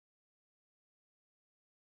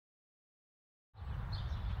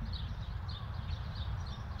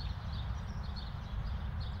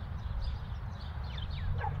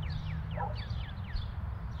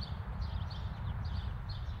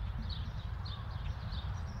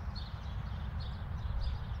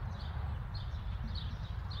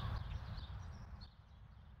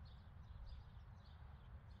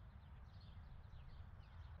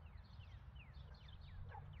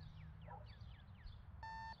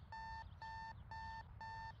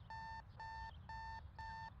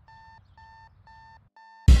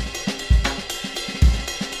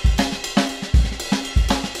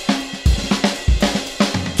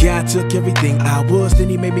took everything I was, then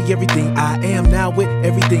he made me everything I am. Now with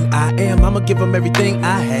everything I am, I'ma give him everything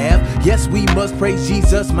I have. Yes, we must praise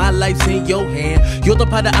Jesus, my life's in your hand. You're the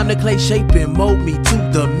potter, I'm the clay, shape and mold me to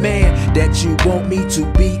the man that you want me to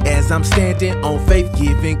be. As I'm standing on faith,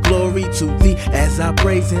 giving glory to thee. As I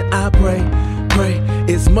praise and I pray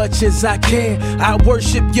as much as I can. I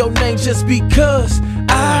worship your name just because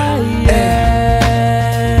I am.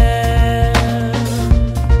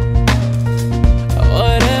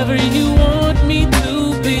 Whatever you want me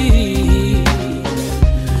to be,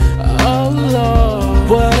 oh Lord,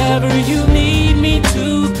 whatever you need me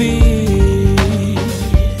to be.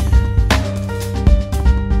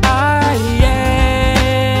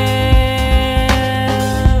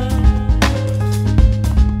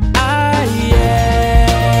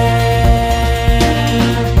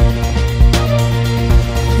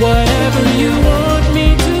 Whatever you want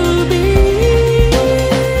me to be,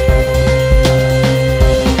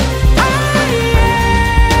 I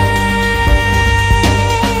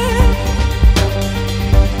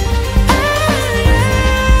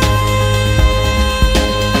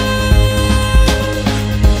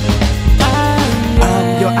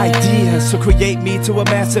I'm your idea, so create me to a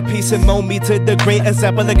masterpiece and mold me to the great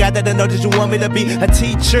example of God that I know that you want me to be. A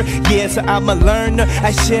teacher, yes, I'm a learner.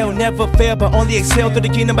 I shall never fail, but only excel through the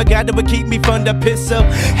kingdom of God that will keep me from the pits of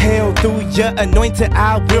hell. Through your anointing,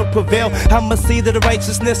 I will prevail. I'ma see the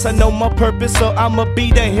righteousness, I know my purpose, so I'ma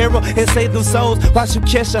be the hero and save them souls. Watch you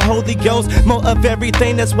catch the Holy Ghost, more of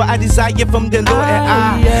everything. That's what I desire from the Lord, and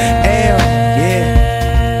I am, yeah.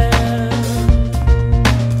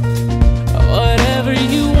 whatever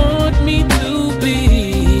you want me to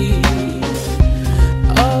be,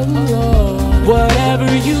 oh Lord,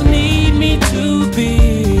 whatever you need me to be.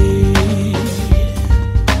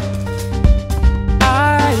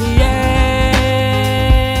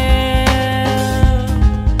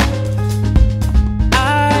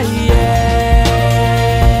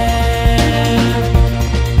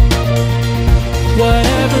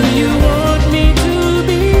 Whatever you want me to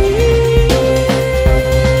be,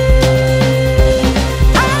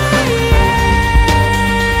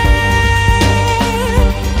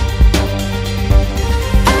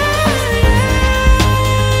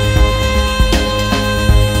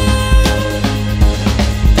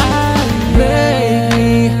 I Make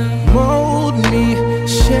me, mold me,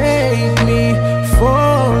 shape me,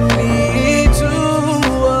 form me to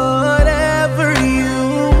whatever you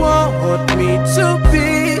want me to be.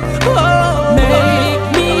 Oh, make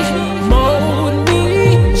me, mold me,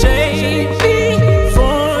 shape me,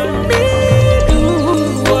 form me, do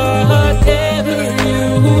whatever you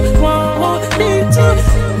want me to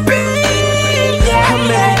be. I'm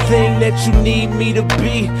everything that you need me to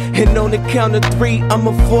be. And on the count of 3,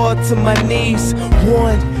 I'ma fall to my knees.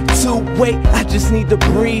 1, 2, wait, I just need to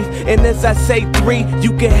breathe. And as I say 3,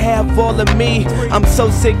 you can have all of me. I'm so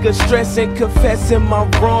sick of stressing, confessing my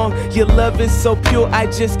wrong. Your love is so pure, I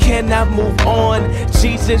just cannot move on.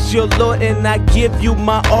 Jesus, your Lord, and I give you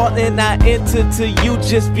my all. And I enter to you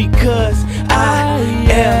just because I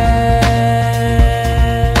am.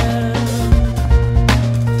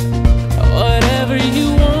 Whatever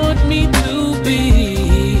you want me to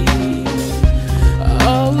be,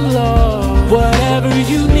 oh Lord, whatever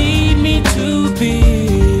you need me to be,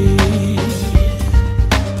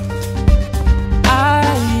 I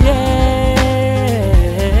am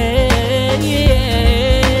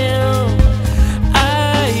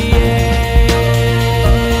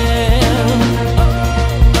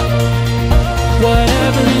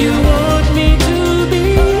whatever you want me to be.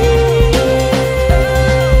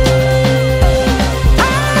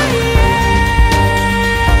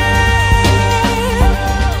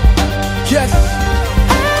 yes.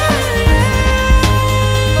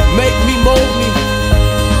 Make me, mold me,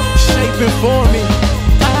 shape and form me.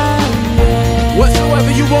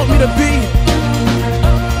 Whatsoever you want me to be,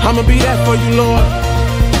 I'ma be that for you, Lord.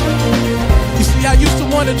 You see, I used to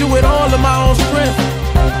want to do it all in my own strength,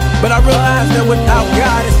 but I realized that without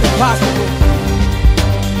God it's impossible.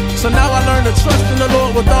 So now I learn to trust in the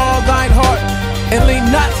Lord with all thine heart, and lean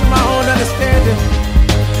not to my own understanding.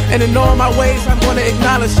 And in all my ways I'm going to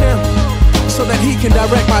acknowledge Him, so that He can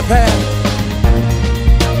direct my path.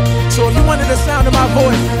 So if you wanted the sound of my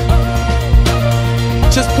voice,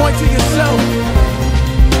 just point to yourself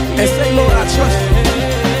and say, Lord, I trust you,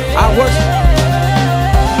 I worship you.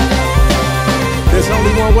 There's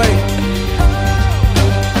only one way,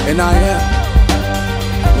 and I am.